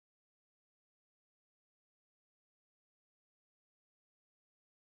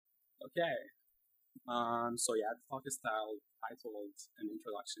Okay. So yeah, the talk is titled An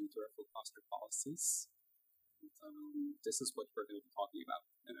Introduction to Airflow Cluster Policies. This is what we're going to be talking about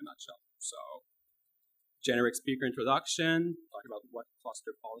in a nutshell. So, generic speaker introduction, talk about what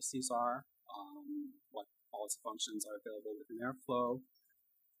cluster policies are, what policy functions are available within Airflow,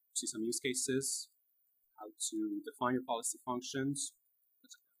 see some use cases, how to define your policy functions.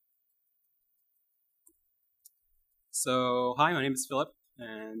 So, hi, my name is Philippe,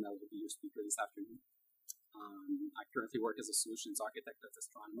 and I will be your speaker this afternoon. I currently work as a solutions architect at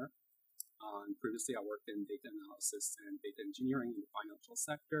Astronomer. Previously, I worked in data analysis and data engineering in the financial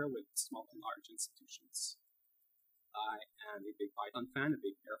sector with small and large institutions. I am a big Python fan, a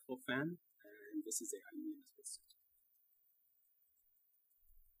big Airflow fan, and this is a IES.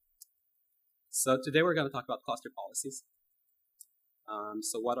 So today we're going to talk about cluster policies.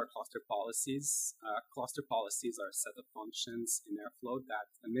 So what are cluster policies? Cluster policies are a set of functions in Airflow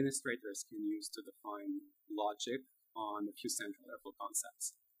that administrators can use to define logic on a few central Airflow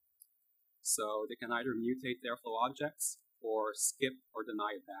concepts. So they can either mutate Airflow objects or skip or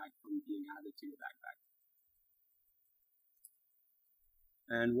deny a DAG from being added to your DAG bag.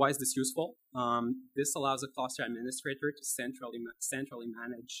 And why is this useful? This allows a cluster administrator to centrally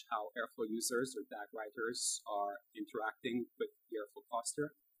manage how Airflow users or DAG writers are interacting with the Airflow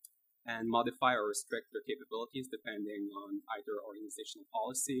cluster and modify or restrict their capabilities depending on either organizational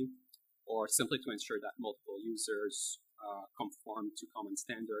policy or simply to ensure that multiple users conform to common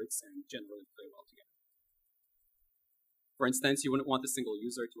standards and generally play well together. For instance, you wouldn't want a single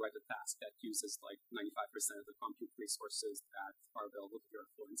user to write a task that uses like 95% of the compute resources that are available to your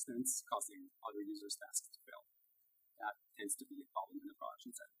Airflow instance, causing other users' tasks to fail. That tends to be a problem in a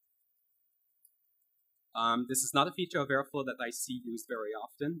production setting. This is not a feature of Airflow that I see used very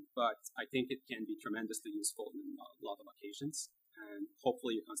often, but I think it can be tremendously useful in a lot of occasions, and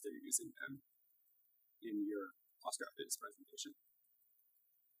hopefully you consider using them in your cluster after this presentation.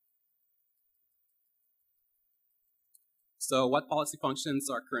 So what policy functions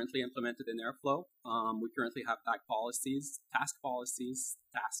are currently implemented in Airflow? We currently have DAG policies, task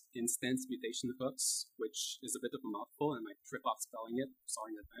instance mutation hooks, which is a bit of a mouthful and I might trip off spelling it,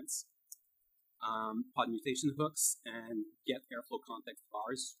 sorry in advance. Pod mutation hooks and get Airflow context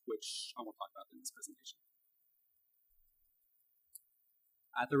bars, which I won't talk about in this presentation.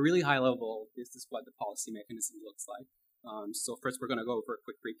 At a really high level, this is what the policy mechanism looks like. So first, we're going to go over a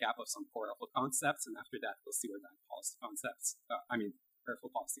quick recap of some core Airflow concepts, and after that, we'll see where that Airflow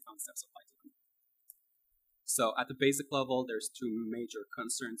policy concepts apply to them. So at the basic level, there's two major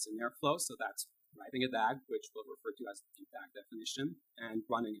concerns in Airflow. So that's writing a DAG, which we'll refer to as the DAG definition, and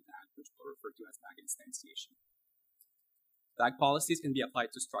running a DAG, which we'll refer to as DAG instantiation. DAG policies can be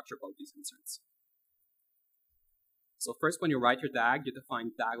applied to structure both these concerns. So first, when you write your DAG, you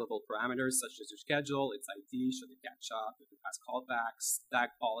define DAG-level parameters such as your schedule, its ID, should it catch up, if it has callbacks.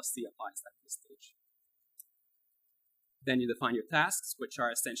 DAG policy applies at this stage. Then you define your tasks, which are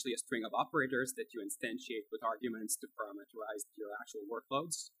essentially a string of operators that you instantiate with arguments to parameterize your actual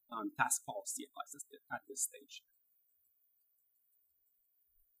workloads. Task policy applies at this stage.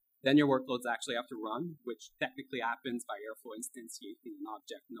 Then your workloads actually have to run, which technically happens by Airflow instantiating an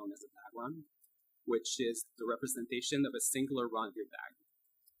object known as a DAG run, which is the representation of a singular run of your DAG.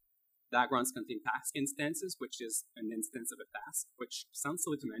 DAG runs contain task instances, which is an instance of a task, which sounds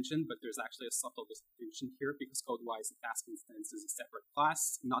silly to mention, but there's actually a subtle distinction here because code-wise, a task instance is a separate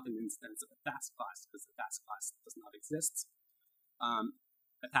class, not an instance of a task class, because the task class does not exist.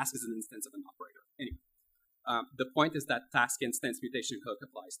 A task is an instance of an operator. Anyway, the point is that task instance mutation hook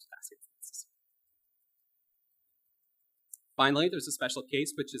applies to task instances. Finally, there's a special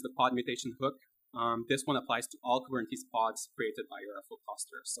case, which is the pod mutation hook. This one applies to all Kubernetes pods created by your Airflow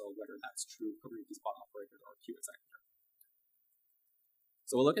cluster, so whether that's true Kubernetes pod operator or queue executor.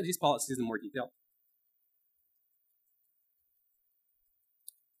 So we'll look at these policies in more detail.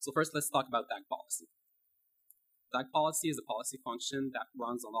 So first, let's talk about DAG policy. DAG policy is a policy function that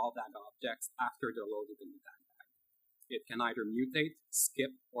runs on all DAG objects after they're loaded in the DAG bag. It can either mutate,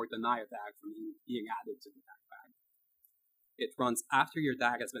 skip, or deny a DAG from being added to the DAG bag. It runs after your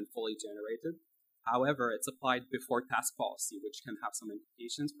DAG has been fully generated. However, it's applied before task policy, which can have some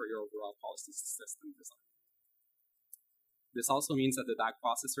implications for your overall policy system design. This also means that the DAG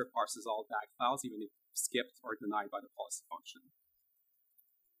processor parses all DAG files, even if skipped or denied by the policy function.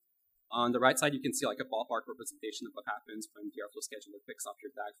 On the right side, you can see like a ballpark representation of what happens when the Airflow scheduler picks up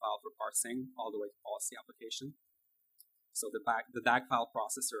your DAG file for parsing all the way to policy application. So the DAG file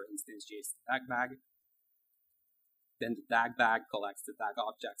processor instantiates the DAG bag. Then the DAG bag collects the DAG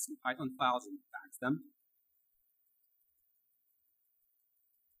objects in Python files and tags them.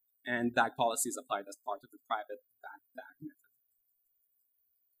 and DAG policy is applied as part of the private DAG method.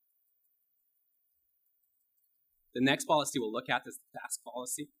 The next policy we'll look at is the task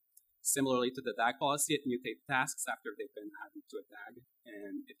policy. Similarly to the DAG policy, it mutates tasks after they've been added to a DAG,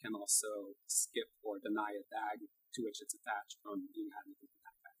 and it can also skip or deny a DAG to which it's attached from being added to the DAG.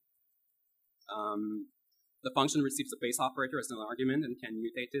 The function receives a base operator as an argument and can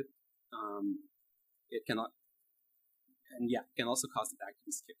mutate it. It can also cause the DAG to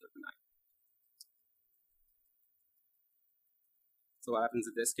be skipped or denied. So what happens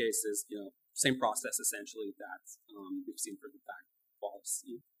in this case is, same process essentially that we've seen for the DAG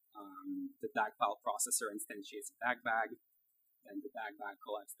policy. The DAG file processor instantiates a DAG bag, then the DAG bag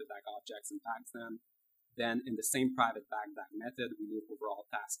collects the DAG objects and tags them. Then in the same private DAG method, we loop over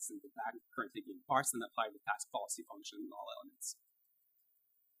all tasks in the DAG currently being parsed and apply the task policy function in all elements.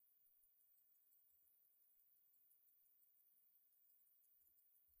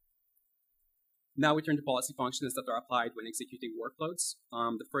 Now we turn to policy functions that are applied when executing workloads.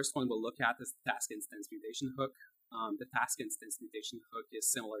 The first one we'll look at is the task instance mutation hook. The task instance mutation hook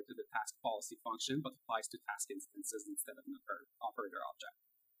is similar to the task policy function, but applies to task instances instead of an operator object.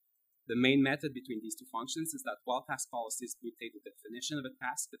 The main method between these two functions is that while task policies mutate the definition of a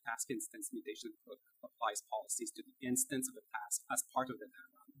task, the task instance mutation hook applies policies to the instance of a task as part of the DAG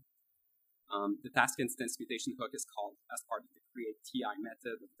run. The task instance mutation hook is called as part of the create TI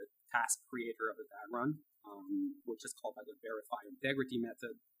method of the task creator of a DAG run, which is called by the verify integrity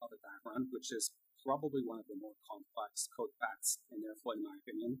method of a DAG run, which is probably one of the more complex code paths in Airflow, in my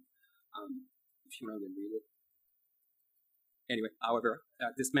opinion, if you want to read it. Anyway, however,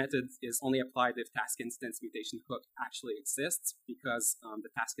 this method is only applied if task instance mutation hook actually exists, because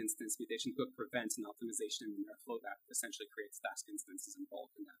the task instance mutation hook prevents an optimization in Airflow that essentially creates task instances in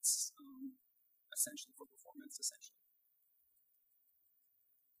bulk, and that's essential for performance, essentially.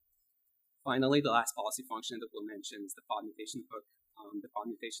 Finally, the last policy function that we'll mention is the pod mutation hook. The pod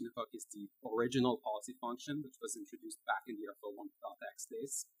mutation hook is the original policy function, which was introduced back in the Airflow 1.x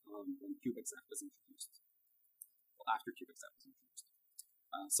days when kubeexec was introduced. Well, after kubeexec was introduced.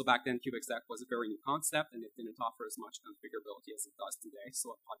 So back then, kubeexec was a very new concept, and it didn't offer as much configurability as it does today.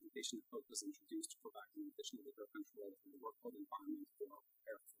 So a pod mutation hook was introduced to provide an additional layer of control in the workload environment for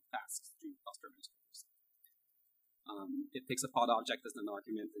Airflow tasks to cluster administrators. It takes a pod object as an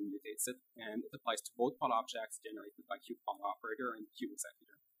argument and mutates it, and it applies to both pod objects generated by kubepod operator and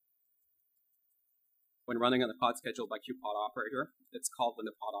kubeexecutor. When running on the pod schedule by kubepod operator, it's called when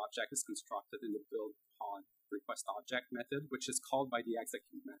the pod object is constructed in the build pod request object method, which is called by the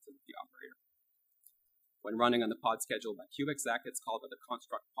execute method of the operator. When running on the pod schedule by kubeexec, it's called by the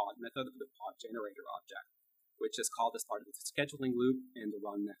construct pod method of the pod generator object, which is called as part of the scheduling loop in the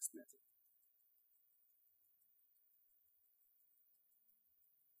run next method.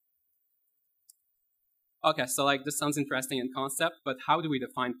 Okay, so this sounds interesting in concept, but how do we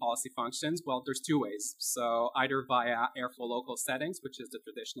define policy functions? Well, there's two ways. So either via Airflow local settings, which is the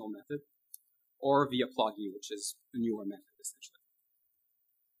traditional method, or via pluggy, which is a newer method, essentially.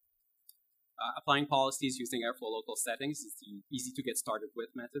 Applying policies using Airflow local settings is the easy to get started with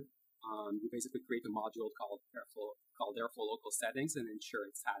method. You basically create a module called Airflow local settings and ensure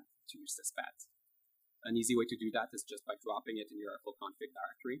it's added to your syspath. An easy way to do that is just by dropping it in your Airflow config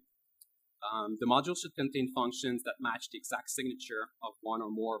directory. The module should contain functions that match the exact signature of one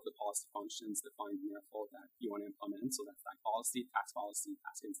or more of the policy functions defined in Airflow that you want to implement. So that's DAG policy, task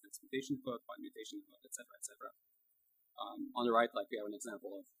instance mutation hook, pod mutation hook, etc., etc. On the right, we have an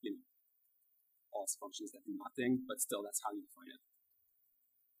example of policy functions that do nothing, but still that's how you define it.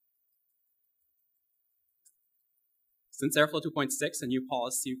 Since Airflow 2.6, a new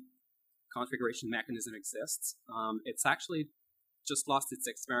policy configuration mechanism exists. It's actually just lost its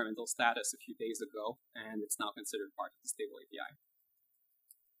experimental status a few days ago, and it's now considered part of the stable API.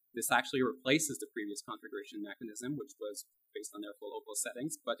 This actually replaces the previous configuration mechanism, which was based on Airflow local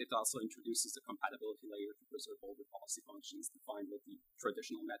settings, but it also introduces a compatibility layer to preserve all the policy functions defined with the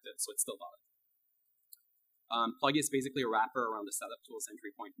traditional method, so it's still valid. Pluggy is basically a wrapper around the setup tools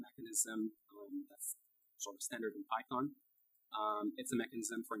entry point mechanism that's sort of standard in Python. It's a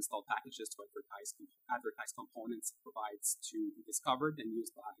mechanism for installed packages to advertise components it provides to be discovered and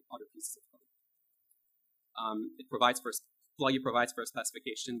used by other pieces of code. Pluggy provides for a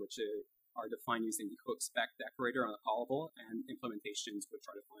specification which are defined using the hook spec decorator on a callable, and implementations which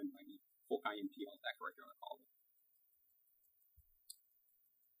are defined by the hook IMPL decorator on a callable.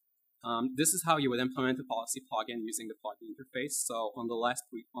 This is how you would implement a policy plugin using the plugin interface. So on the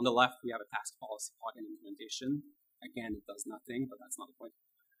left we have a task policy plugin implementation. Again, it does nothing, but that's not the point.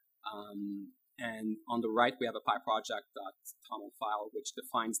 And on the right, we have a PyProject.toml file, which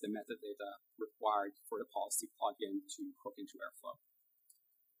defines the metadata required for the policy plugin to hook into Airflow.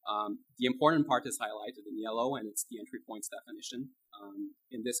 The important part is highlighted in yellow, and it's the entry points definition.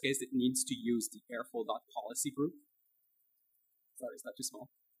 In this case, it needs to use the airflow.policy group. Sorry, is that too small?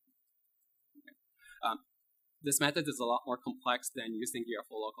 Okay. This method is a lot more complex than using the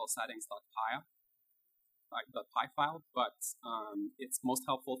airflow local settings.py file, but it's most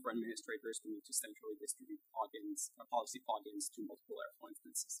helpful for administrators who need to centrally distribute plugins or policy plugins to multiple Airflow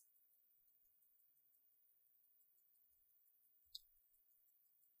instances.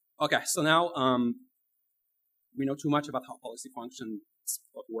 Okay, so now we know too much about how policy functions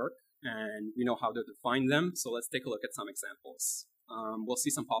work, and we know how to define them. So let's take a look at some examples. We'll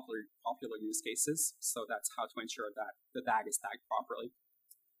see some popular use cases. So that's how to ensure that the DAG is tagged properly,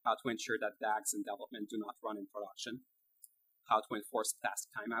 how to ensure that DAGs in development do not run in production, how to enforce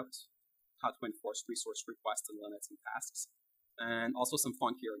task timeout, how to enforce resource requests and limits in tasks, and also some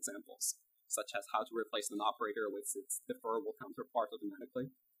funkier examples, such as how to replace an operator with its deferrable counterpart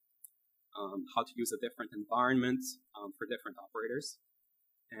automatically, how to use a different environment for different operators,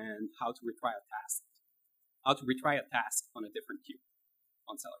 and how to retry a task on a different queue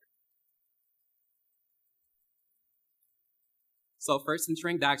on Celery. So first,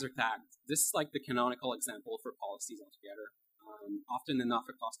 ensuring DAGs are tagged. This is like the canonical example for policies altogether. Often an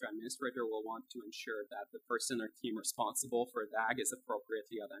Kafka cluster administrator will want to ensure that the person or team responsible for a DAG is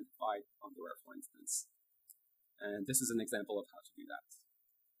appropriately identified on the Airflow instance. And this is an example of how to do that.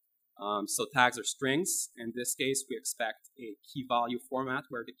 So tags are strings. In this case, we expect a key value format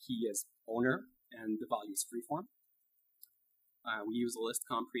where the key is owner and the value is freeform. We use a list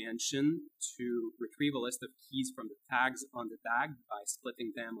comprehension to retrieve a list of keys from the tags on the DAG by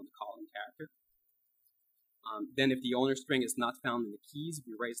splitting them on the calling character. Then if the owner string is not found in the keys,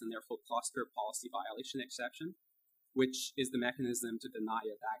 we raise an Airflow cluster policy violation exception, which is the mechanism to deny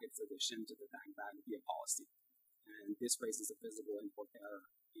a DAG's addition to the DAG bag via policy. And this raises a visible import error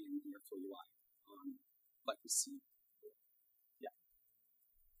in the Airflow UI, like we see.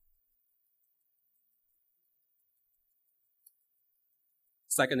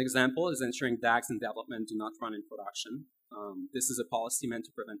 Second example is ensuring DAGs in development do not run in production. This is a policy meant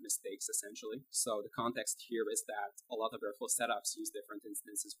to prevent mistakes, essentially. So the context here is that a lot of Airflow setups use different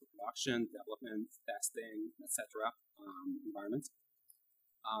instances for production, development, testing, etc. environments,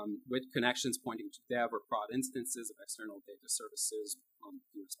 with connections pointing to dev or prod instances of external data services on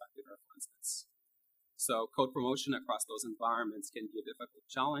the respective Airflow instance. So code promotion across those environments can be a difficult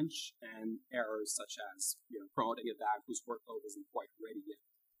challenge, and errors such as promoting a DAG whose workload isn't quite ready yet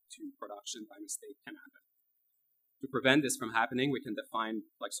to production by mistake can happen. To prevent this from happening, we can define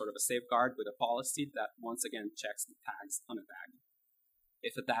like sort of a safeguard with a policy that once again checks the tags on a DAG.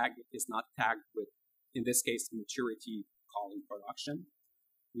 If a DAG is not tagged with, in this case, maturity calling production,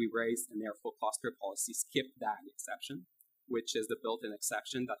 we raise an Airflow cluster policy skip DAG exception, which is the built-in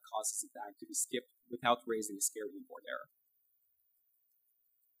exception that causes a DAG to be skipped without raising a scary import error.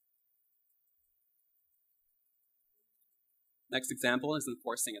 Next example is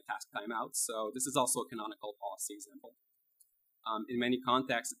enforcing a task timeout. So this is also a canonical policy example. In many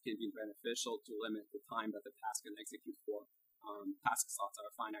contexts, it can be beneficial to limit the time that the task can execute for. Task slots are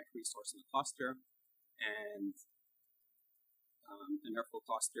a finite resource in the cluster, and an Airflow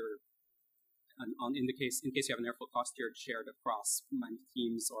cluster. In case you have an Airflow cluster shared across many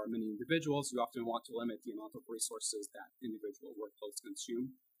teams or many individuals, you often want to limit the amount of resources that individual workloads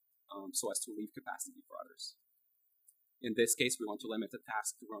consume so as to leave capacity for others. In this case, we want to limit the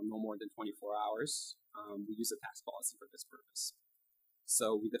task to run no more than 24 hours. We use a task policy for this purpose.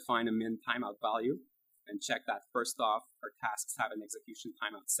 So we define a min timeout value and check that first off, our tasks have an execution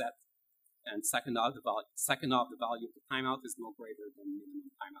timeout set. And second off, the value of the timeout is no greater than minimum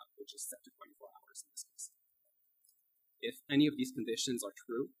timeout, which is set to 24 hours in this case. If any of these conditions are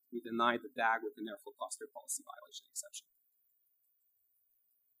true, we deny the DAG with an Airflow cluster policy violation exception.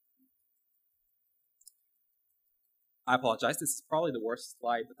 I apologize, this is probably the worst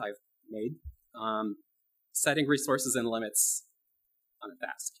slide that I've made. Setting resources and limits on a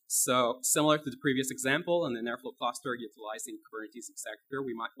task. So similar to the previous example, in an Airflow cluster utilizing Kubernetes executor,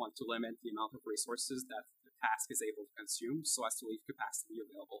 we might want to limit the amount of resources that the task is able to consume so as to leave capacity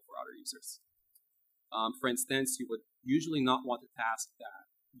available for other users. For instance, you would usually not want a task that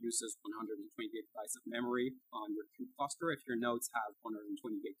uses 128 bytes of memory on your kube cluster if your nodes have 128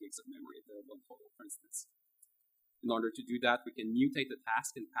 gigs of memory available in total, for instance. In order to do that, we can mutate the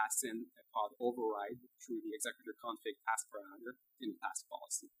task and pass in a pod override through the executor config task parameter in the task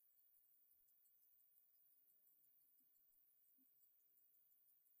policy.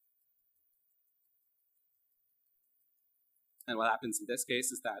 And what happens in this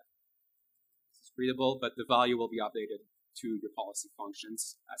case is that it's readable, but the value will be updated to your policy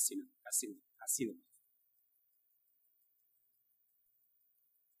functions as seen above.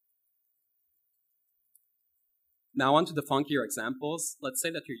 Now on to the funkier examples. Let's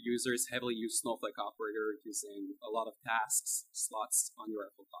say that your users heavily use Snowflake operator using a lot of tasks slots on your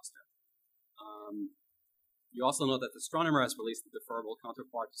Airflow cluster. You also know that Astronomer has released a deferrable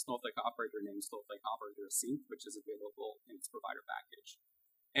counterpart to Snowflake operator named Snowflake operator sync, which is available in its provider package.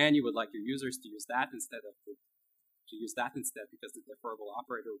 And you would like your users to use that instead because the deferrable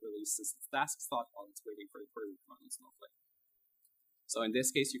operator releases its task slot while it's waiting for the query to run in Snowflake. So in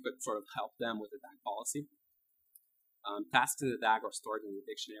this case, you could sort of help them with the DAG policy. Tasks in the DAG are stored in a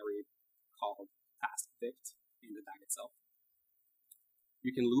dictionary called task_dict in the DAG itself.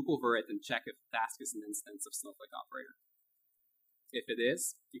 You can loop over it and check if the task is an instance of Snowflake operator. If it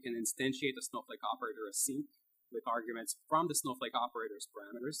is, you can instantiate the Snowflake operator as sync with arguments from the Snowflake operator's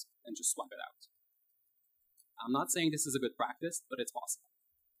parameters and just swap it out. I'm not saying this is a good practice, but it's possible.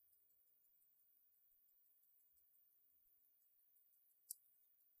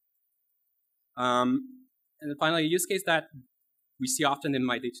 And then finally, a use case that we see often in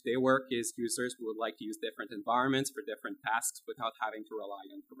my day-to-day work is users who would like to use different environments for different tasks without having to rely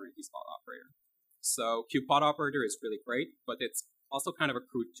on Kubernetes pod operator. So kubepod operator is really great, but it's also kind of a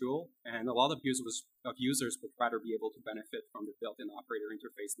crude tool, and a lot of users would rather be able to benefit from the built-in operator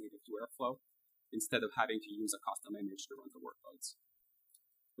interface native to Airflow instead of having to use a custom image to run the workloads.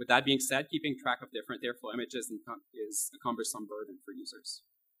 With that being said, keeping track of different Airflow images is a cumbersome burden for users.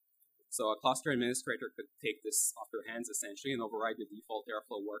 So a cluster administrator could take this off their hands essentially and override the default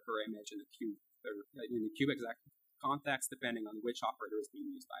Airflow worker image in the kube exact context depending on which operator is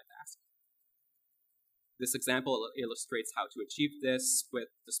being used by a task. This example illustrates how to achieve this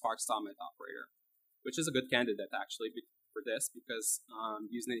with the Spark Summit operator, which is a good candidate actually for this because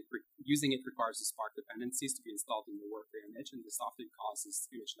using it requires the Spark dependencies to be installed in the worker image, and this often causes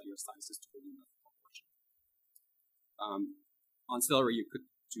image layer sizes to balloon out of proportion. On Celery, you could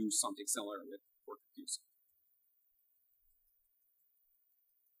do something similar with worker queues.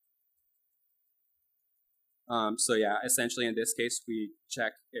 So yeah, essentially in this case, we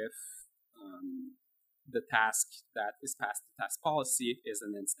check if the task that is passed the task policy is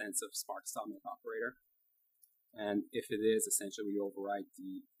an instance of Spark Summit operator. And if it is, essentially we override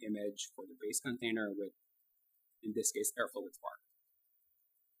the image for the base container with, in this case, Airflow with Spark.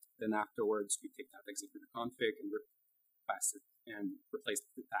 Then afterwards, we take that execute config and pass it and replace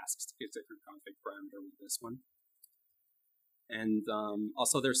the tasks execute config parameter with this one. And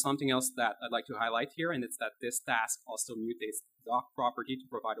also there's something else that I'd like to highlight here, and it's that this task also mutates the doc property to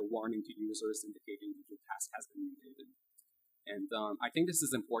provide a warning to users indicating that the task has been mutated. And I think this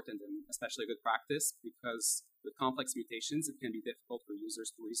is important and especially good practice because with complex mutations, it can be difficult for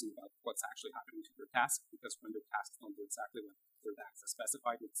users to reason about what's actually happening to their task, because when their tasks don't do exactly what their DAGs has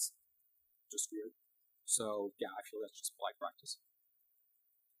specified, it's just weird. So yeah, I feel that's just polite practice.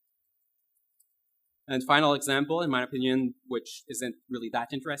 And final example, in my opinion, which isn't really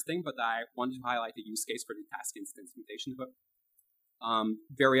that interesting, but I wanted to highlight a use case for the task instance mutation hook.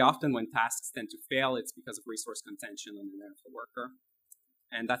 Very often when tasks tend to fail, it's because of resource contention on an Airflow worker.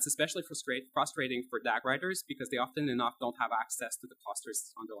 And that's especially frustrating for DAG writers because they often enough don't have access to the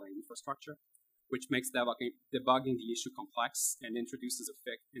cluster's underlying infrastructure, which makes debugging the issue complex and introducing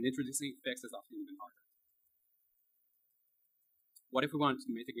a fix is often even harder. What if we wanted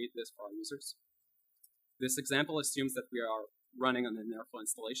to mitigate this for our users? This example assumes that we are running on an Airflow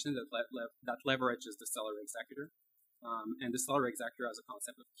installation that leverages the Celery executor. And the Celery executor has a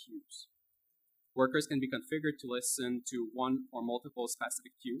concept of queues. Workers can be configured to listen to one or multiple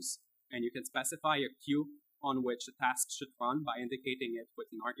specific queues, and you can specify a queue on which a task should run by indicating it with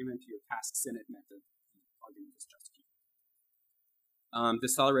an argument to your task's init method. The argument is just queue. The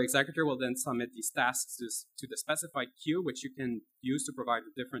Celery executor will then submit these tasks to the specified queue, which you can use to provide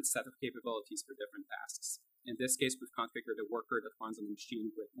a different set of capabilities for different tasks. In this case, we've configured a worker that runs on a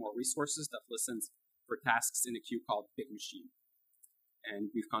machine with more resources that listens for tasks in a queue called Big Machine.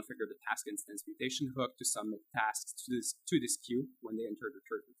 And we've configured the task instance mutation hook to submit tasks to this queue when they enter the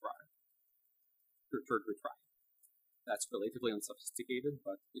third retry. That's relatively unsophisticated,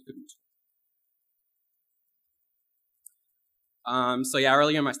 but it could be useful. So yeah,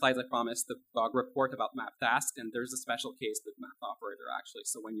 earlier in my slides I promised the bug report about map tasks, and there's a special case with map operator actually.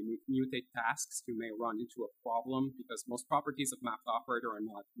 So when you mutate tasks, you may run into a problem because most properties of map operator are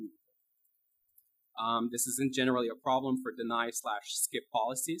not mutable. This isn't generally a problem for deny/skip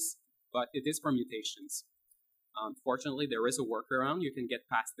policies, but it is for mutations. Fortunately, there is a workaround. You can get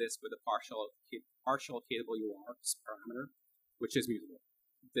past this with a partial KWR parameter. which is mutable.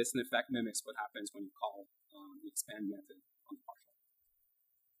 This, in effect, mimics what happens when you call the expand method on the partial.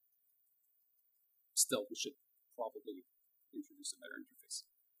 Still, we should probably introduce a better interface.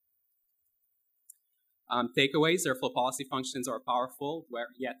 Takeaways: Airflow policy functions are powerful,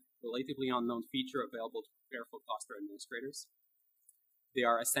 yet relatively unknown feature available to Airflow cluster administrators. They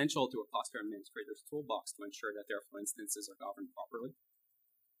are essential to a cluster administrator's toolbox to ensure that Airflow instances are governed properly.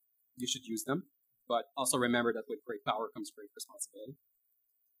 You should use them, but also remember that with great power comes great responsibility.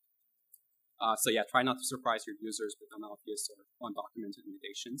 So yeah, try not to surprise your users with unobvious or undocumented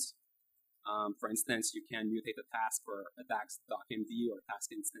mutations. For instance, you can mutate a task for a DAGs.md or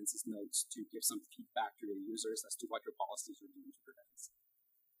task instances nodes to give some feedback to your users as to what your policies are doing to prevent this.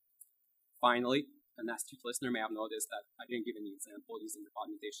 Finally, an astute listener may have noticed that I didn't give any example using the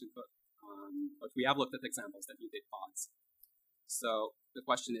pod mutation hook, but we have looked at examples that mutate pods. So the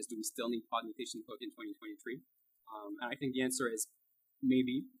question is, do we still need pod mutation hook in 2023? And I think the answer is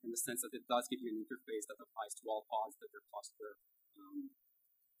maybe, in the sense that it does give you an interface that applies to all pods that your cluster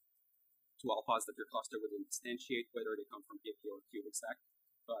would instantiate, whether they come from KP or cubeexec.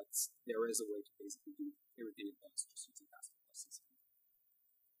 But there is a way to basically do everything it does just using task policies.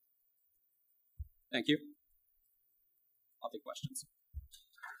 Thank you. I'll take questions.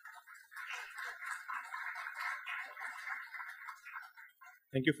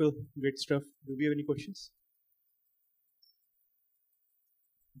 Thank you, Phil. Great stuff. Do we have any questions?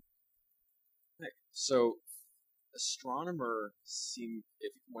 So, astronomer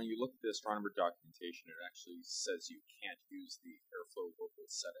when you look at the astronomer documentation, it actually says you can't use the Airflow local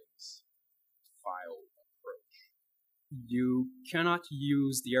settings file approach. You cannot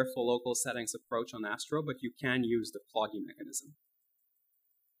use the Airflow local settings approach on Astro, but you can use the plugin mechanism.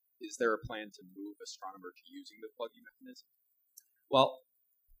 Is there a plan to move astronomer to using the plugin mechanism? Well,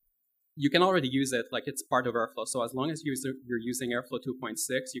 you can already use it, like it's part of Airflow. So as long as you're using Airflow 2.6,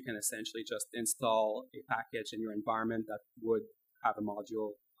 you can essentially just install a package in your environment that would have a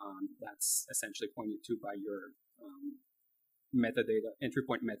module that's essentially pointed to by your metadata, entry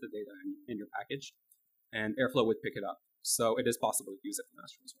point metadata in your package, and Airflow would pick it up. So it is possible to use it from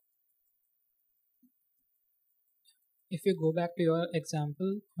Astro as well. If you go back to your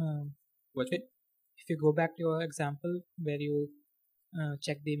example, if you go back to your example where you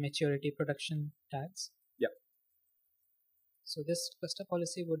check the maturity production tags. Yep. So this cluster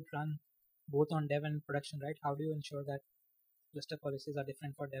policy would run both on dev and production, right? How do you ensure that cluster policies are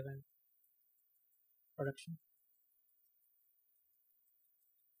different for dev and production?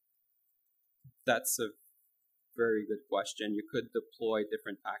 That's a very good question. You could deploy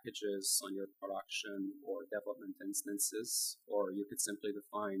different packages on your production or development instances, or you could simply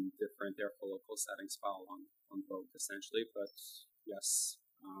define different Airflow local settings file on both, essentially. But yes,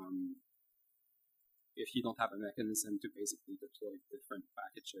 if you don't have a mechanism to basically deploy different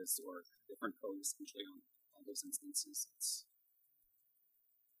packages or different code essentially on those instances,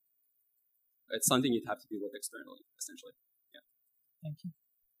 it's something you'd have to deal with externally, essentially. Yeah. Thank you.